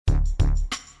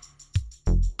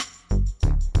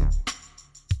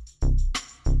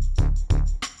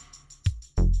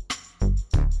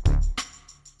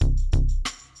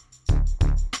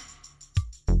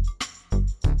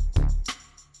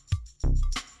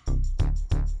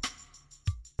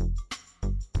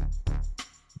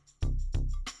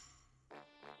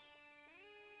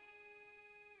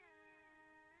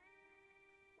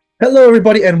Hello,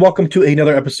 everybody, and welcome to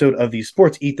another episode of the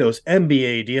Sports Ethos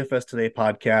NBA DFS Today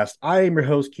podcast. I am your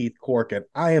host, Keith Cork, and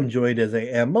I am joined, as I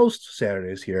am most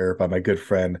Saturdays here, by my good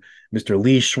friend, Mr.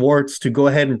 Lee Schwartz, to go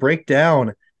ahead and break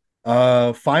down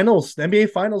finals, NBA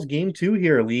Finals Game 2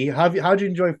 here, Lee. How'd you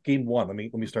enjoy Game 1?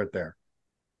 Let me start there.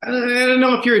 I don't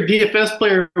know if you're a DFS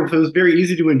player, if it was very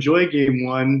easy to enjoy game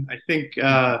one. I think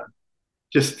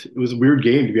just it was a weird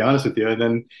game, to be honest with you. And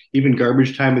then even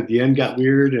garbage time at the end got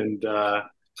weird. And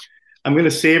I'm going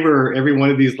to savor every one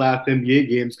of these last NBA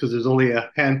games because there's only a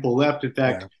handful left. In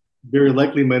fact, Yeah, very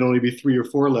likely might only be three or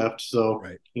four left. So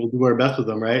right. we'll do our best with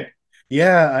them, right?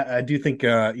 Yeah, I do think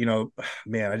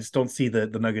man, I just don't see the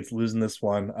Nuggets losing this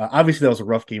one. Obviously, that was a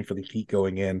rough game for the Heat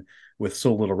going in with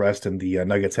so little rest, and the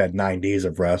Nuggets had 9 days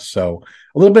of rest. So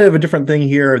a little bit of a different thing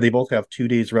here. They both have 2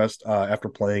 days rest after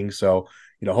playing, so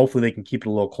hopefully they can keep it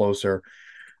a little closer.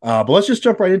 But let's just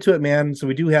jump right into it, man. So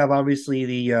we do have obviously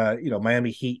the Miami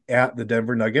Heat at the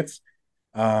Denver Nuggets.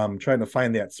 Trying to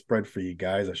find that spread for you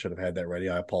guys. I should have had that ready.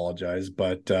 I apologize,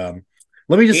 but let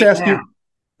me just Eight and ask a half.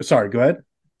 you. Sorry, go ahead.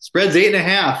 Spread's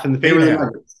 8.5 in the Eight favor and of a the half.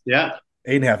 Nuggets. Yeah.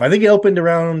 8.5. I think it opened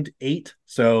around 8,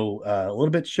 so a little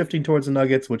bit shifting towards the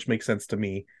Nuggets, which makes sense to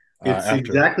me. It's After,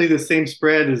 exactly the same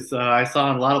spread as I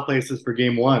saw in a lot of places for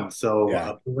game one. So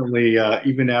yeah, apparently,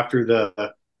 even after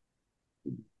the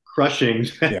crushing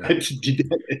yeah,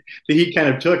 the Heat kind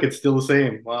of took, it's still the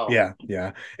same. Wow. yeah,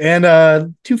 and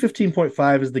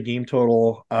 215.5 is the game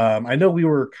total. I know we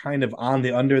were kind of on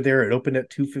the under there. It opened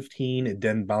at 215, it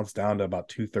then bounced down to about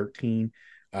 213.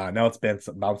 Now it's been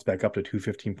bounced back up to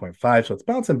 215.5, so it's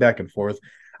bouncing back and forth.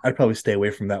 I'd probably stay away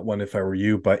from that one if I were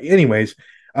you. But anyways,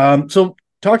 so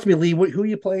talk to me, Lee. Who are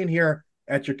you playing here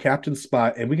at your captain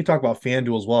spot? And we can talk about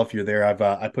FanDuel as well if you're there.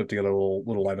 I put together a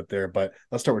little lineup there, but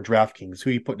let's start with DraftKings.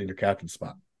 Who are you putting in your captain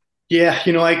spot? Yeah,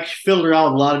 I filled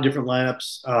around a lot of different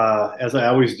lineups as I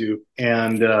always do,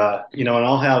 and and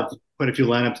I'll have quite a few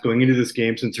lineups going into this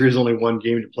game since there is only one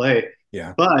game to play.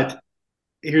 Yeah, But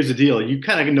here's the deal: you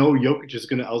kind of know Jokic is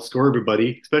going to outscore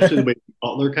everybody, especially the way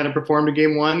Butler kind of performed in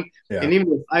game one. yeah. And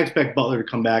even if I expect Butler to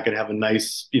come back and have a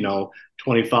nice,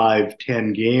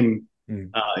 25-10 game Mm,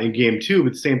 in game two, but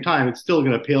at the same time, it's still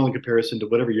going to pale in comparison to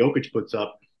whatever Jokic puts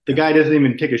up. The yeah, guy doesn't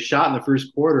even take a shot in the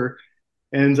first quarter,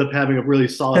 ends up having a really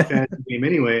solid fantasy game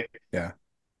anyway. yeah.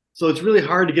 So it's really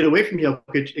hard to get away from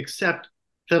Jokic, except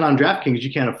that on DraftKings,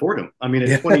 you can't afford him. I mean, at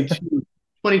Yeah,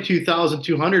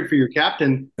 22,200 for your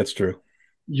captain, that's true.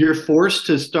 you're forced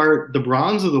to start the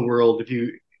bronze of the world if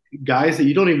you guys that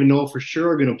you don't even know for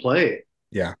sure are going to play.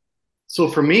 Yeah, So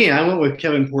for me, I went with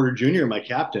Kevin Porter Jr., my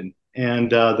captain.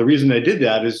 And the reason I did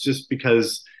that is just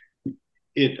because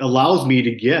it allows me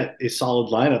to get a solid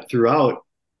lineup throughout,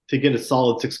 to get a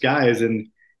solid six guys and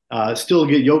still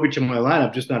get Jokic in my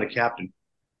lineup, just not a captain.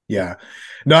 yeah.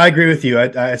 No, I agree with you.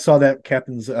 I saw that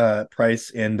captain's price,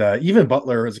 and even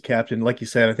Butler as a captain, like you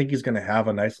said, I think he's going to have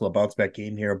a nice little bounce back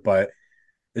game here, but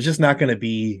it's just not going to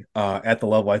be at the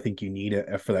level I think you need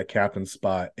it for that captain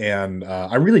spot. And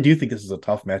I really do think this is a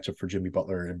tough matchup for Jimmy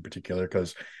Butler in particular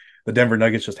because the Denver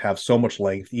Nuggets just have so much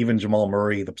length. Even Jamal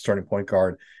Murray, the starting point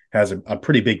guard, has a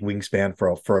pretty big wingspan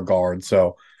for a guard.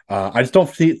 So I just don't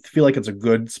feel like it's a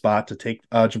good spot to take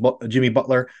Jimmy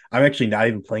Butler. I'm actually not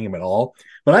even playing him at all.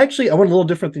 But I went a little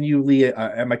different than you, Lee,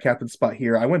 at my captain spot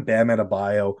here. I went Bam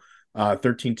Adebayo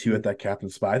 13-2 at that captain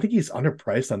spot. I think he's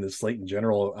underpriced on this slate in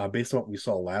general, based on what we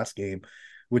saw last game,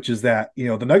 which is that,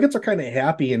 the Nuggets are kind of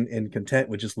happy and content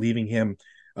with just leaving him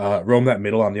roam that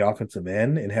middle on the offensive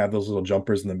end and have those little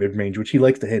jumpers in the mid range, which he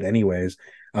likes to hit anyways.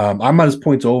 I'm on his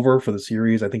points over for the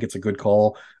series. I think it's a good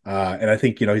call. And I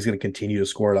think, he's going to continue to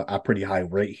score at a pretty high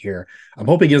rate here. I'm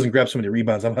hoping he doesn't grab so many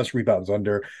rebounds. I'm not rebounds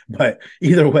under, but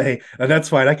either way, that's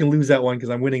fine. I can lose that one because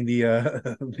I'm winning the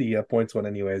the points one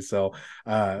anyway. So,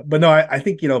 but no, I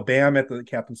think, Bam at the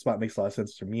captain spot makes a lot of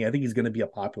sense to me. I think he's going to be a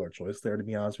popular choice there, to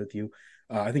be honest with you.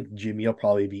 I think Jimmy will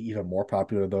probably be even more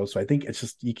popular though. So I think it's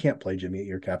just you can't play Jimmy at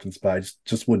your captain spot. I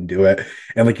just wouldn't do it.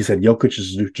 And like you said, Jokic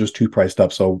is just too priced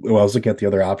up. So when I was looking at the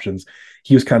other options,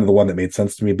 he was kind of the one that made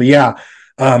sense to me. But yeah,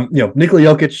 Nikola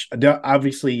Jokic,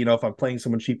 obviously, if I'm playing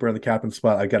someone cheaper in the captain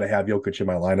spot, I got to have Jokic in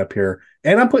my lineup here.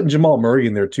 And I'm putting Jamal Murray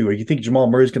in there too. You think Jamal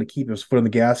Murray's going to keep his foot on the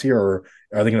gas here, or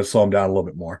are they going to slow him down a little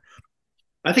bit more?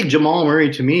 I think Jamal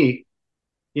Murray, to me,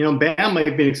 Bam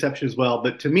might be an exception as well,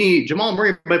 but to me, Jamal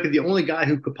Murray might be the only guy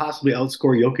who could possibly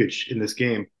outscore Jokic in this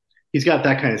game. He's got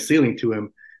that kind of ceiling to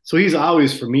him. So he's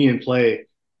always for me in play.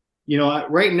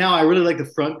 Right now I really like the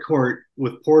front court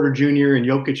with Porter Jr. and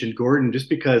Jokic and Gordon just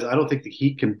because I don't think the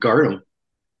Heat can guard him.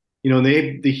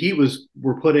 The Heat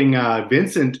were putting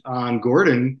Vincent on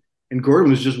Gordon, and Gordon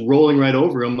was just rolling right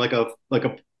over him like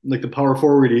the power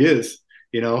forward he is.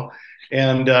 you know?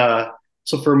 And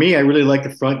so for me, I really like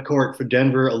the front court for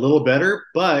Denver a little better,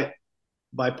 but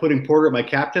by putting Porter at my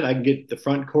captain, I can get the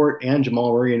front court and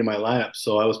Jamal Murray into my lineup.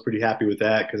 So I was pretty happy with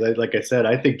that because like I said,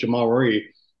 I think Jamal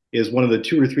Murray is one of the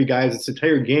two or three guys this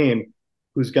entire game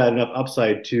who's got enough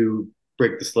upside to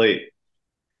break the slate.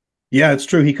 Yeah, it's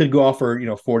true. He could go off for,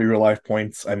 40 real life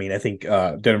points. I mean, I think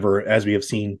Denver, as we have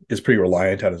seen, is pretty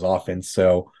reliant on his offense.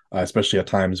 So, especially at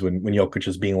times when Jokic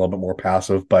is being a little bit more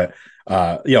passive. But,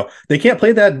 they can't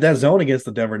play that zone against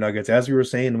the Denver Nuggets. As we were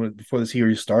saying before the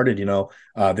series started,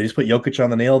 they just put Jokic on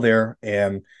the nail there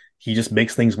and he just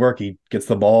makes things work. He gets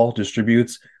the ball,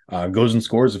 distributes, goes and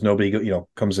scores if nobody,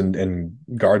 comes in and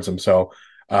guards him. So,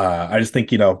 I just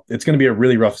think, it's going to be a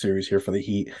really rough series here for the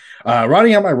Heat.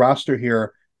 Rounding out my roster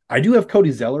here, I do have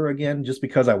Cody Zeller again, just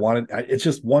because I wanted. It's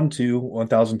just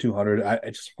 1,200.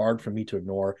 It's just hard for me to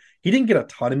ignore. He didn't get a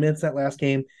ton of minutes that last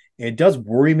game. It does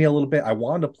worry me a little bit. I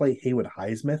wanted to play Haywood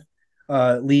Highsmith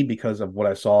lead because of what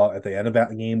I saw at the end of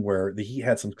that game, where the Heat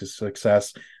had some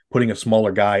success putting a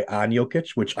smaller guy on Jokic,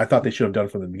 which I thought they should have done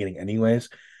from the beginning, anyways.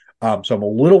 So I'm a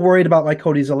little worried about my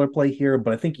Cody Zeller play here,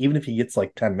 but I think even if he gets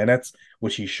like 10 minutes,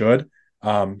 which he should,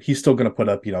 he's still going to put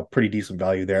up, pretty decent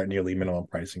value there at nearly minimum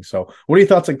pricing. So, what are your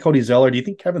thoughts on Cody Zeller? Do you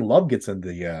think Kevin Love gets in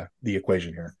the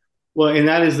equation here? Well, and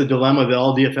that is the dilemma that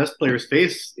all DFS players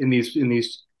face in these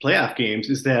playoff games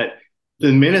is that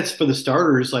the minutes for the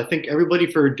starters, I think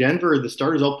everybody for Denver, the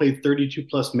starters all played 32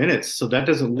 plus minutes. So that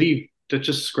doesn't leave, that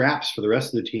just scraps for the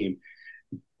rest of the team.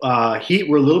 Heat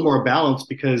were a little more balanced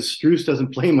because Strus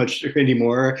doesn't play much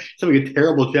anymore. He's having a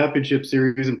terrible championship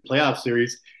series and playoff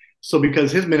series. So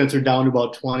because his minutes are down to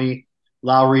about 20,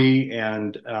 Lowry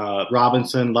and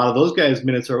Robinson, a lot of those guys'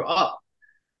 minutes are up.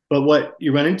 But what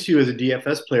you run into as a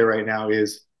DFS player right now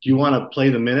is, do you want to play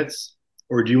the minutes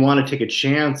or do you want to take a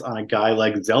chance on a guy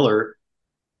like Zeller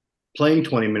playing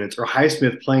 20 minutes or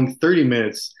Highsmith playing 30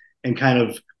 minutes and kind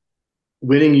of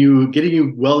getting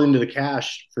you well into the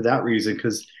cash for that reason?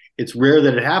 Because it's rare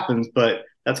that it happens, but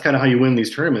that's kind of how you win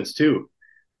these tournaments too.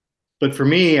 But for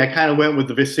me, I kind of went with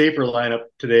the safer lineup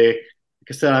today. Like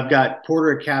I said, I've got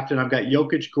Porter at captain. I've got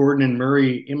Jokic, Gordon, and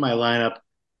Murray in my lineup.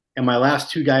 And my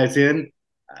last two guys in,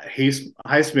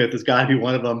 Highsmith has got to be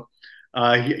one of them.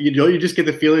 You just get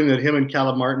the feeling that him and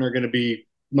Caleb Martin are going to be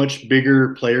much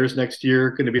bigger players next year,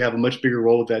 going to have a much bigger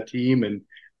role with that team. And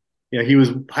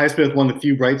Highsmith won the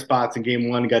few bright spots in game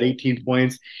one, got 18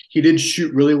 points. He did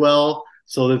shoot really well,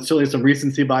 so there's certainly some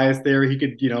recency bias there. He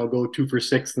could go 2 for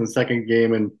 6 in the second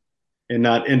game and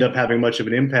not end up having much of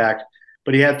an impact.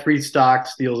 But he had 3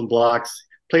 stocks, steals, and blocks.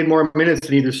 Played more minutes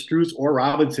than either Strus or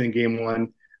Robinson in game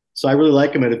one. So I really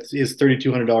like him at his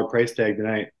 $3,200 price tag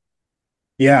tonight.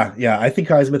 Yeah. I think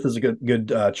Highsmith is a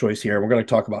good choice here. We're going to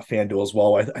talk about FanDuel as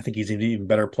well. I think he's an even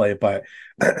better play, but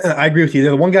I agree with you.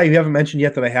 The one guy you haven't mentioned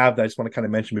yet that I just want to kind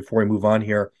of mention before we move on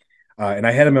here, and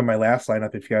I had him in my last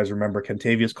lineup, if you guys remember,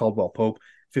 Kentavious Caldwell-Pope,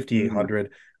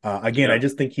 5,800. Again, Yeah. I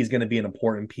just think he's going to be an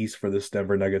important piece for this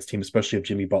Denver Nuggets team, especially if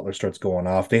Jimmy Butler starts going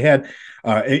off. They had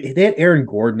Aaron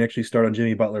Gordon actually start on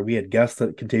Jimmy Butler. We had guessed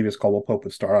that Kentavious Caldwell-Pope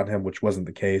would start on him, which wasn't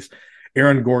the case.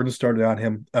 Aaron Gordon started on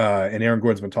him, and Aaron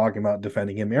Gordon's been talking about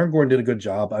defending him. Aaron Gordon did a good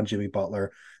job on Jimmy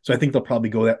Butler, so I think they'll probably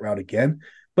go that route again.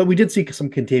 But we did see some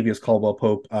Kentavious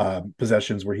Caldwell-Pope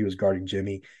possessions where he was guarding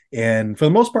Jimmy, and for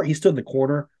the most part, he stood in the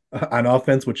corner on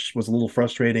offense, which was a little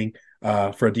frustrating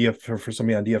for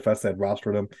somebody on DFS that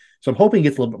rostered him. So I'm hoping he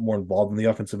gets a little bit more involved in the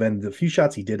offensive end. The few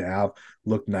shots he did have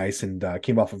looked nice and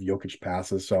came off of Jokic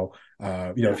passes. So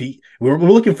Yeah. if we're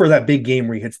looking for that big game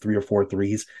where he hits 3 or 4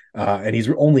 threes, and he's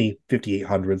only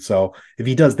 5,800. So if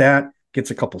he does that, gets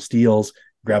a couple steals,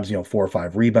 grabs 4 or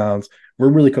 5 rebounds, we're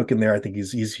really cooking there. I think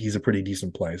he's a pretty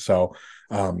decent play. So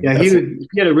Yeah, he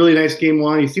had a really nice game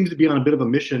one. He seems to be on a bit of a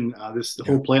mission this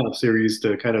yeah. whole playoff series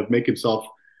to kind of make himself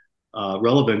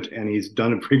relevant, and he's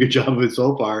done a pretty good job of it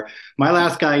so far. My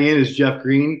last guy in is Jeff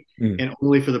Green, Mm. and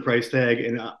only for the price tag.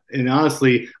 And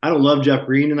honestly, I don't love Jeff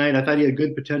Green tonight. I thought he had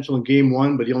good potential in game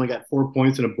one, but he only got 4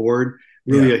 points and a board.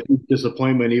 Really Yeah. a huge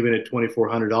disappointment, even at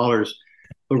 $2,400.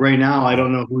 But right now, I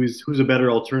don't know who's a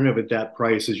better alternative at that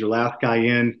price as your last guy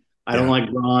in. I don't Yeah. like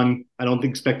Ron. I don't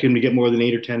expect him to get more than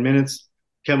 8 or 10 minutes.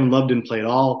 Kevin Love didn't play at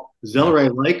all. Yeah. Zeller I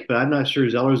like, but I'm not sure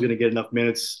Zeller's going to get enough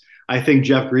minutes. I think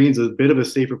Jeff Green's a bit of a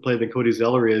safer play than Cody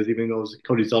Zeller is, even though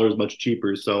Cody Zeller is much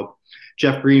cheaper. So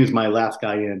Jeff Green is my last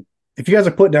guy in. If you guys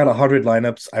are putting down 100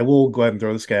 lineups, I will go ahead and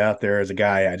throw this guy out there as a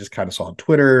guy I just kind of saw on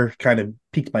Twitter, kind of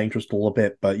piqued my interest a little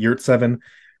bit. But Yurt 7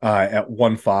 at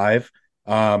 1.5.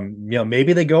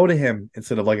 Maybe they go to him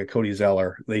instead of like a Cody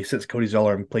Zeller. They sit Cody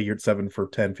Zeller and play Yurt 7 for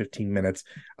 10, 15 minutes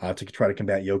to try to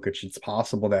combat Jokic. It's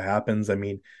possible that happens. I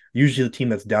mean, usually the team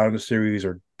that's down in the series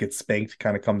or gets spanked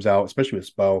kind of comes out, especially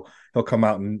with Spo. He'll come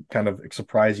out and kind of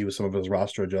surprise you with some of his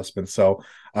roster adjustments. So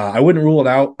I wouldn't rule it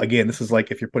out. Again, this is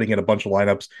like if you're putting in a bunch of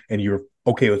lineups and you're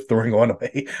okay with throwing one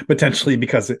away potentially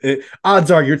because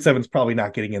odds are Yurt 7's probably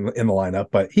not getting in the lineup,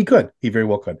 but he could. He very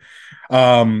well could.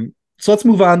 So let's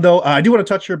move on though. I do want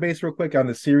to touch your base real quick on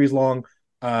the series long,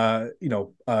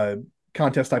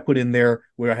 contest I put in there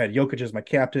where I had Jokic as my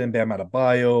captain, Bam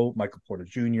Adebayo, Michael Porter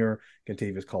Jr.,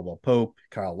 Kentavious Caldwell-Pope,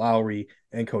 Kyle Lowry,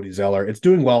 and Cody Zeller. It's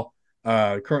doing well.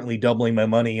 Currently doubling my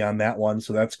money on that one,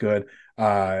 so that's good.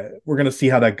 We're gonna see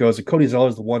how that goes. Cody Zeller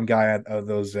is the one guy out of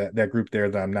those that group there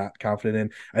that I'm not confident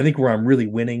in. I think where I'm really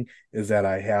winning is that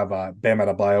I have Bam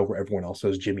Adebayo where everyone else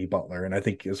has Jimmy Butler, and I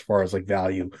think as far as like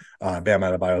value, Bam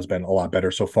Adebayo has been a lot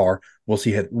better so far. We'll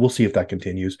see. We'll see if that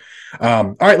continues.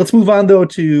 All right, let's move on though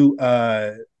to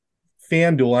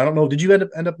FanDuel. I don't know. Did you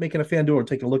end up making a FanDuel or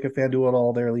taking a look at FanDuel at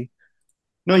all there, Lee?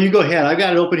 No, you go ahead. I've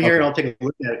got it open here, and Okay. I'll take a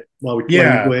look at it while you go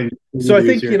Yeah. ahead and So I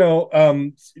reviews think, here.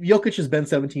 Jokic has been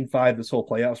 17-5 this whole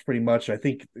playoffs pretty much. I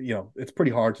think, it's pretty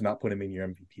hard to not put him in your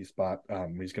MVP spot.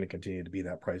 He's going to continue to be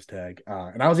that price tag.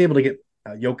 And I was able to get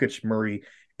Jokic, Murray,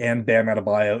 and Bam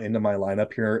Adebayo into my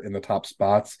lineup here in the top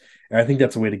spots. And I think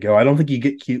that's the way to go. I don't think you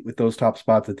get cute with those top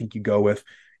spots. I think you go with,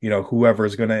 whoever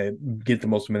is going to get the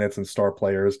most minutes and star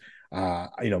players.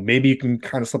 Maybe you can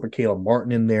kind of slip a Caleb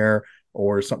Martin in there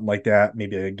or something like that.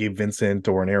 Maybe a Gabe Vincent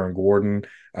or an Aaron Gordon.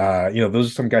 Those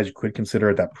are some guys you could consider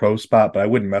at that pro spot, but I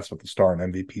wouldn't mess with the star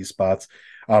and MVP spots.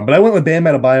 But I went with Bam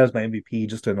Adebayo as my MVP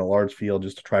just in a large field,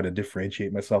 just to try to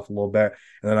differentiate myself a little bit.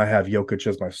 And then I have Jokic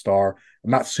as my star.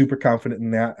 I'm not super confident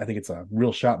in that. I think it's a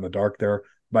real shot in the dark there,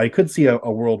 but I could see a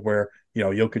world where,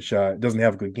 Jokic doesn't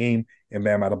have a good game and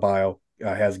Bam Adebayo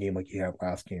has a game like he had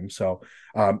last game. So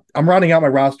I'm rounding out my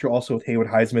roster also with Haywood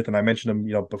Highsmith, and I mentioned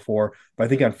him, before, but I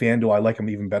think on FanDuel I like him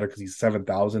even better because he's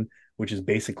 7,000, which is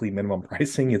basically minimum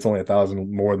pricing. It's only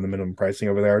 1,000 more than the minimum pricing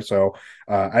over there. So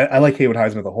I like Haywood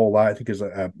Highsmith a whole lot. I think there's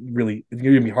a really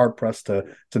you're gonna be hard pressed to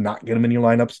not get him in your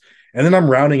lineups. And then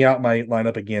I'm rounding out my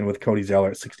lineup again with Cody Zeller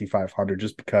at 6,500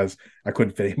 just because I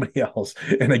couldn't fit anybody else.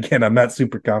 And again, I'm not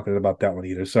super confident about that one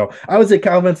either. So I would say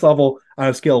confidence level on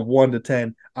a scale of 1 to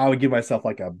 10, I would give myself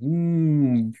like a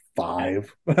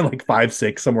 5, like 5,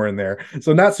 6, somewhere in there.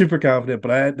 So not super confident,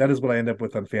 but that is what I end up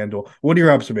with on FanDuel. What are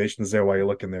your observations there while you're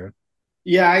looking there?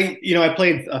 Yeah, I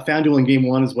played FanDuel in game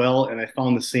one as well, and I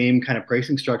found the same kind of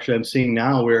pricing structure I'm seeing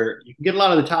now, where you can get a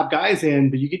lot of the top guys in,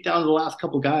 but you get down to the last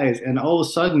couple guys, and all of a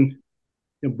sudden,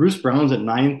 Bruce Brown's at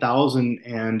 9,000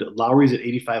 and Lowry's at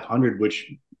 8,500,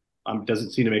 which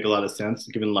doesn't seem to make a lot of sense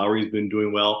given Lowry's been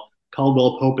doing well.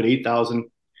 Caldwell Pope at 8,000.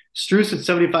 Struess at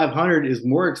 7,500 is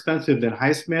more expensive than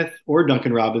Highsmith or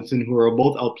Duncan Robinson, who are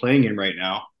both outplaying him right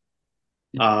now.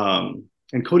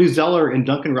 And Cody Zeller and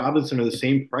Duncan Robinson are the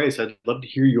same price. I'd love to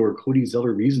hear your Cody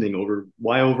Zeller reasoning over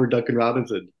Duncan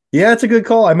Robinson. Yeah, it's a good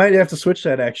call. I might have to switch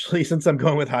that actually, since I'm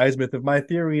going with Highsmith. If my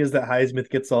theory is that Highsmith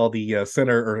gets all the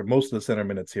center or most of the center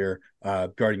minutes here,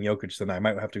 guarding Jokic, then I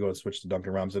might have to go and switch to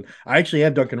Duncan Robinson. I actually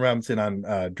have Duncan Robinson on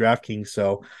DraftKings,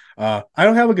 so I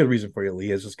don't have a good reason for you,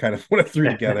 Lee. It's just kind of what I threw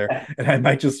together, and I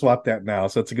might just swap that now.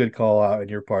 So it's a good call out on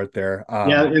your part there.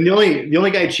 Yeah, and the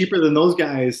only guy cheaper than those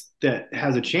guys that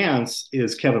has a chance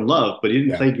is Kevin Love, but he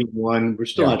didn't Yeah, play game one. We're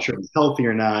still yeah, not sure if he's healthy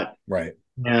or not. right.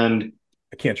 And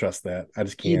I can't trust that. I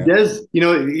just he can't. does,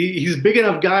 he's a big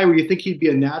enough guy where you think he'd be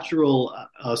a natural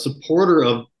supporter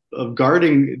of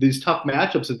guarding these tough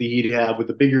matchups that he'd have with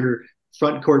the bigger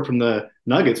front court from the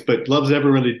Nuggets. But Love's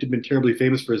never really been terribly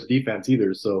famous for his defense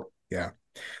either. So Yeah.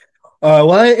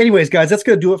 Well, anyways, guys, that's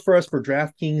going to do it for us for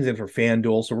DraftKings and for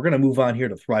FanDuel. So we're going to move on here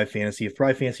to Thrive Fantasy. If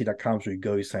ThriveFantasy.com is where you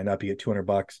go, you sign up, you get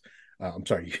 $200. I'm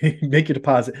sorry, you make your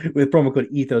deposit with promo code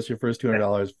Ethos, your first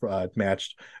 $200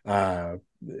 matched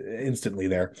instantly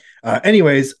there.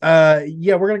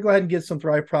 Yeah, we're going to go ahead and get some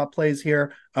Thrive prop plays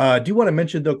here. Do want to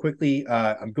mention, though, quickly,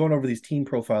 I'm going over these team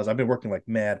profiles. I've been working like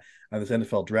mad on this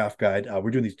NFL draft guide.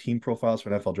 We're doing these team profiles for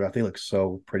NFL draft. They look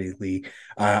so pretty, Lee.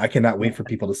 I cannot wait for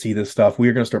people to see this stuff. We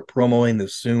are going to start promoting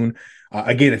this soon.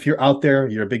 Again, if you're out there,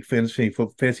 you're a big fantasy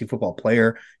football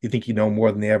player, you think you know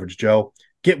more than the average Joe,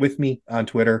 get with me on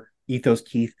Twitter, Ethos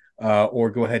Keith,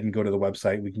 or go ahead and go to the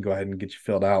website. We can go ahead and get you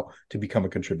filled out to become a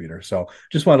contributor. So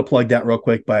just wanted to plug that real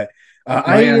quick. But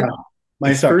my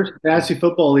my sorry. first fantasy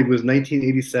football league was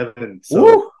 1987. So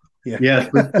Woo! Yeah. yes,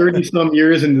 we're 30 some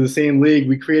years into the same league.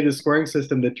 We created a scoring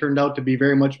system that turned out to be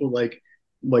very much what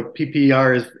like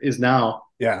PPR is now.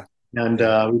 Yeah. And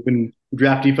Yeah. we've been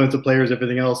draft defensive players,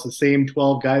 everything else. The same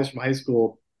 12 guys from high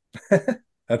school.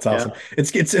 That's Yeah, awesome.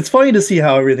 It's funny to see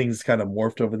how everything's kind of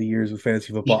morphed over the years with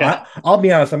fantasy football. yeah. I'll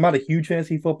be honest, I'm not a huge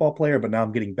fantasy football player, but now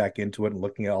I'm getting back into it and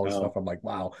looking at all this stuff. No. I'm like,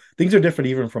 wow, things are different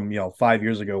even from 5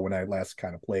 years ago when I last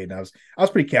kind of played. And I was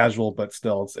pretty casual, but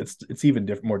still, it's even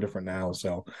more different now.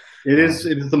 So, It is.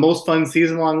 um, It is the most fun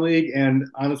season-long league, and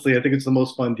honestly, I think it's the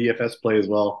most fun DFS play as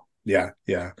well. yeah,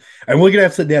 yeah, and we're gonna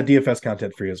have to that DFS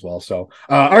content for you as well. So,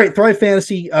 all right, Thrive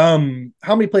Fantasy. How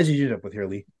many plays did you end up with here,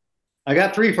 Lee? I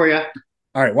got three for you.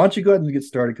 All right, why don't you go ahead and get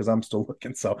started because I'm still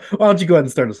looking. So, why don't you go ahead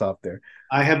and start us off there?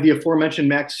 I have the aforementioned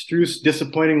Max Struess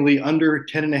disappointingly under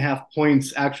 10.5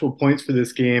 points, actual points for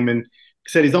this game. And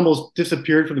said he's almost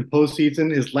disappeared from the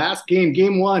postseason. His last game,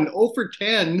 game one, 0 for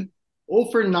 10, 0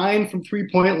 for 9 from 3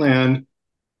 point land.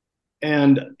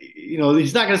 And,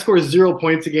 he's not going to score 0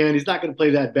 points again. He's not going to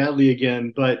play that badly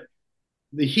again. But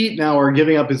the Heat now are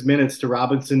giving up his minutes to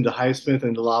Robinson, to Highsmith,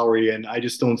 and to Lowry. And I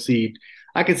just don't see,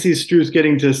 I could see Struess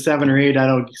getting to 7 or 8. I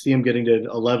don't see him getting to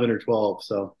 11 or 12.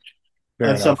 So Fair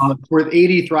that's enough. worth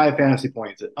 80 Thrive fantasy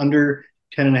points, under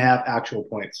 10.5 actual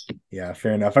points. Yeah,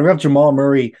 fair enough. I got Jamal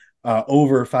Murray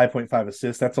over 5.5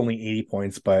 assists. That's only 80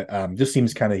 points, but just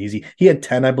seems kind of easy. He had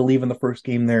 10, I believe, in the first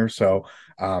game there. So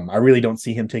I really don't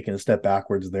see him taking a step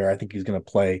backwards there. I think he's going to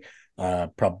play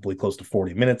probably close to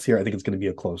 40 minutes here. I think it's going to be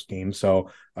a close game. So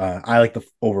I like the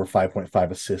over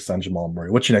 5.5 assists on Jamal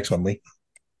Murray. What's your next one, Lee?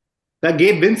 That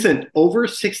Gabe Vincent over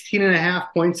 16.5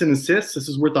 points and assists. This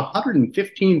is worth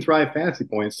 115 Thrive fantasy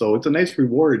points. So it's a nice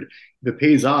reward if it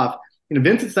pays off.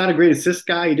 Vincent's not a great assist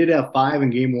guy. He did have 5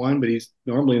 in game one, but he's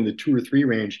normally in the 2 or 3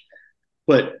 range.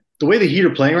 But the way the Heat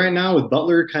are playing right now with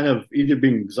Butler kind of either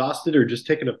being exhausted or just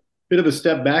taking a bit of a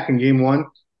step back in game one,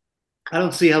 I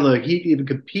don't see how the Heat even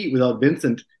compete without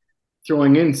Vincent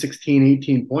throwing in 16,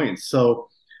 18 points. So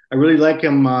I really like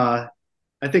him. I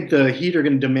think the Heat are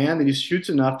going to demand that he shoots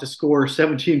enough to score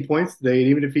 17 points today,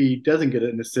 and even if he doesn't get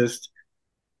an assist.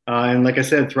 And like I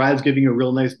said, Thrive's giving a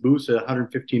real nice boost at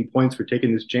 115 points for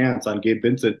taking this chance on Gabe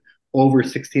Vincent over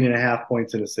 16.5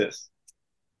 points and assists.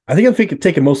 I think I'm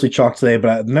taking mostly chalk today,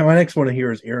 but my next one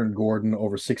here is Aaron Gordon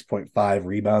over 6.5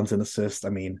 rebounds and assists. I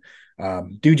mean,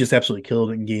 dude just absolutely killed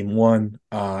it in game one.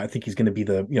 I think he's going to be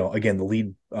again, the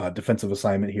lead defensive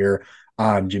assignment here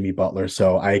on Jimmy Butler.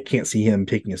 So I can't see him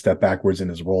taking a step backwards in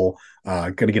his role.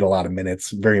 Going to get a lot of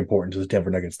minutes. Very important to the Denver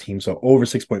Nuggets team. So over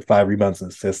 6.5 rebounds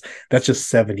and assists. That's just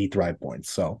 70 Thrive points.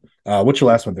 So what's your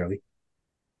last one there, Lee?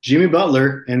 Jimmy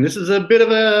Butler, and this is a bit of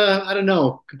a, I don't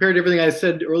know, compared to everything I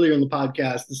said earlier in the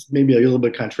podcast, this may be a little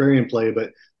bit contrarian play,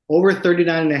 but over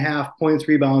 39.5 points,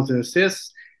 rebounds, and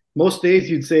assists. Most days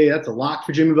you'd say that's a lock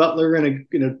for Jimmy Butler in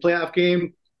a playoff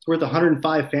game. It's worth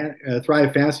 105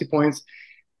 Thrive fantasy points.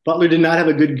 Butler did not have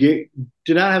a good game.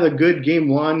 Did not have a good game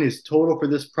one. His total for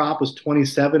this prop was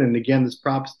 27, and again, this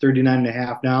prop is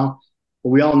 39.5 now. But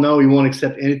we all know he won't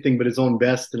accept anything but his own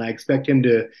best, and I expect him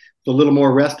to, with a little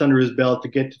more rest under his belt, to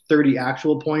get to 30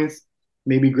 actual points,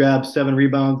 maybe grab 7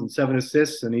 rebounds and 7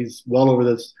 assists, and he's well over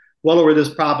this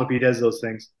prop if he does those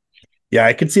things. Yeah,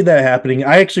 I could see that happening.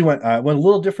 I actually went a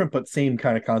little different, but same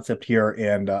kind of concept here.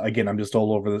 And again, I'm just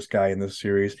all over this guy in this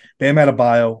series. Bam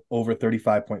Adebayo over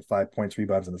 35.5 points,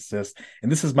 rebounds, and assists. And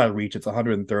this is my reach. It's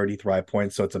 130 Thrive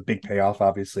points, so it's a big payoff.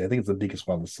 Obviously, I think it's the biggest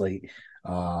one on the slate.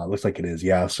 Looks like it is.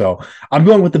 Yeah. So I'm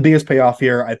going with the biggest payoff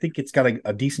here. I think it's got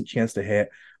a decent chance to hit.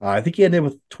 I think he ended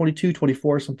with 22,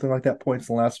 24, something like that points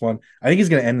in the last one. I think he's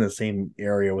going to end in the same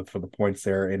area for the points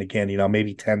there. And again,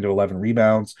 maybe 10 to 11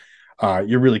 rebounds.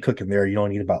 You're really cooking there. You don't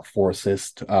need about 4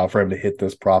 assists for him to hit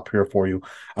this prop here for you.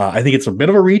 I think it's a bit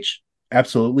of a reach,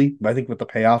 absolutely. But I think with the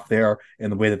payoff there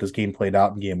and the way that this game played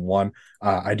out in game one,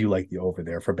 I do like the over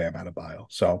there for Bam Adebayo.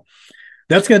 So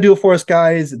that's going to do it for us,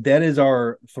 guys. That is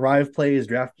our Thrive plays,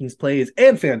 DraftKings plays,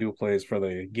 and FanDuel plays for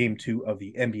the game 2 of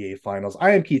the NBA Finals.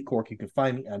 I am Keith Cork. You can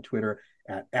find me on Twitter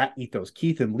at Ethos.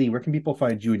 Keith and Lee, where can people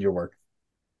find you and your work?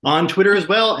 On Twitter as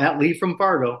well, at Lee from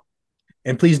Fargo.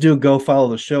 And please do go follow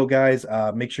the show, guys.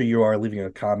 Make sure you are leaving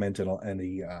a comment and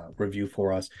a review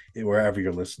for us wherever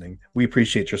you're listening. We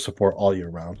appreciate your support all year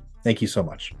round. Thank you so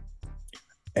much.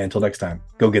 And until next time,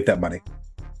 go get that money.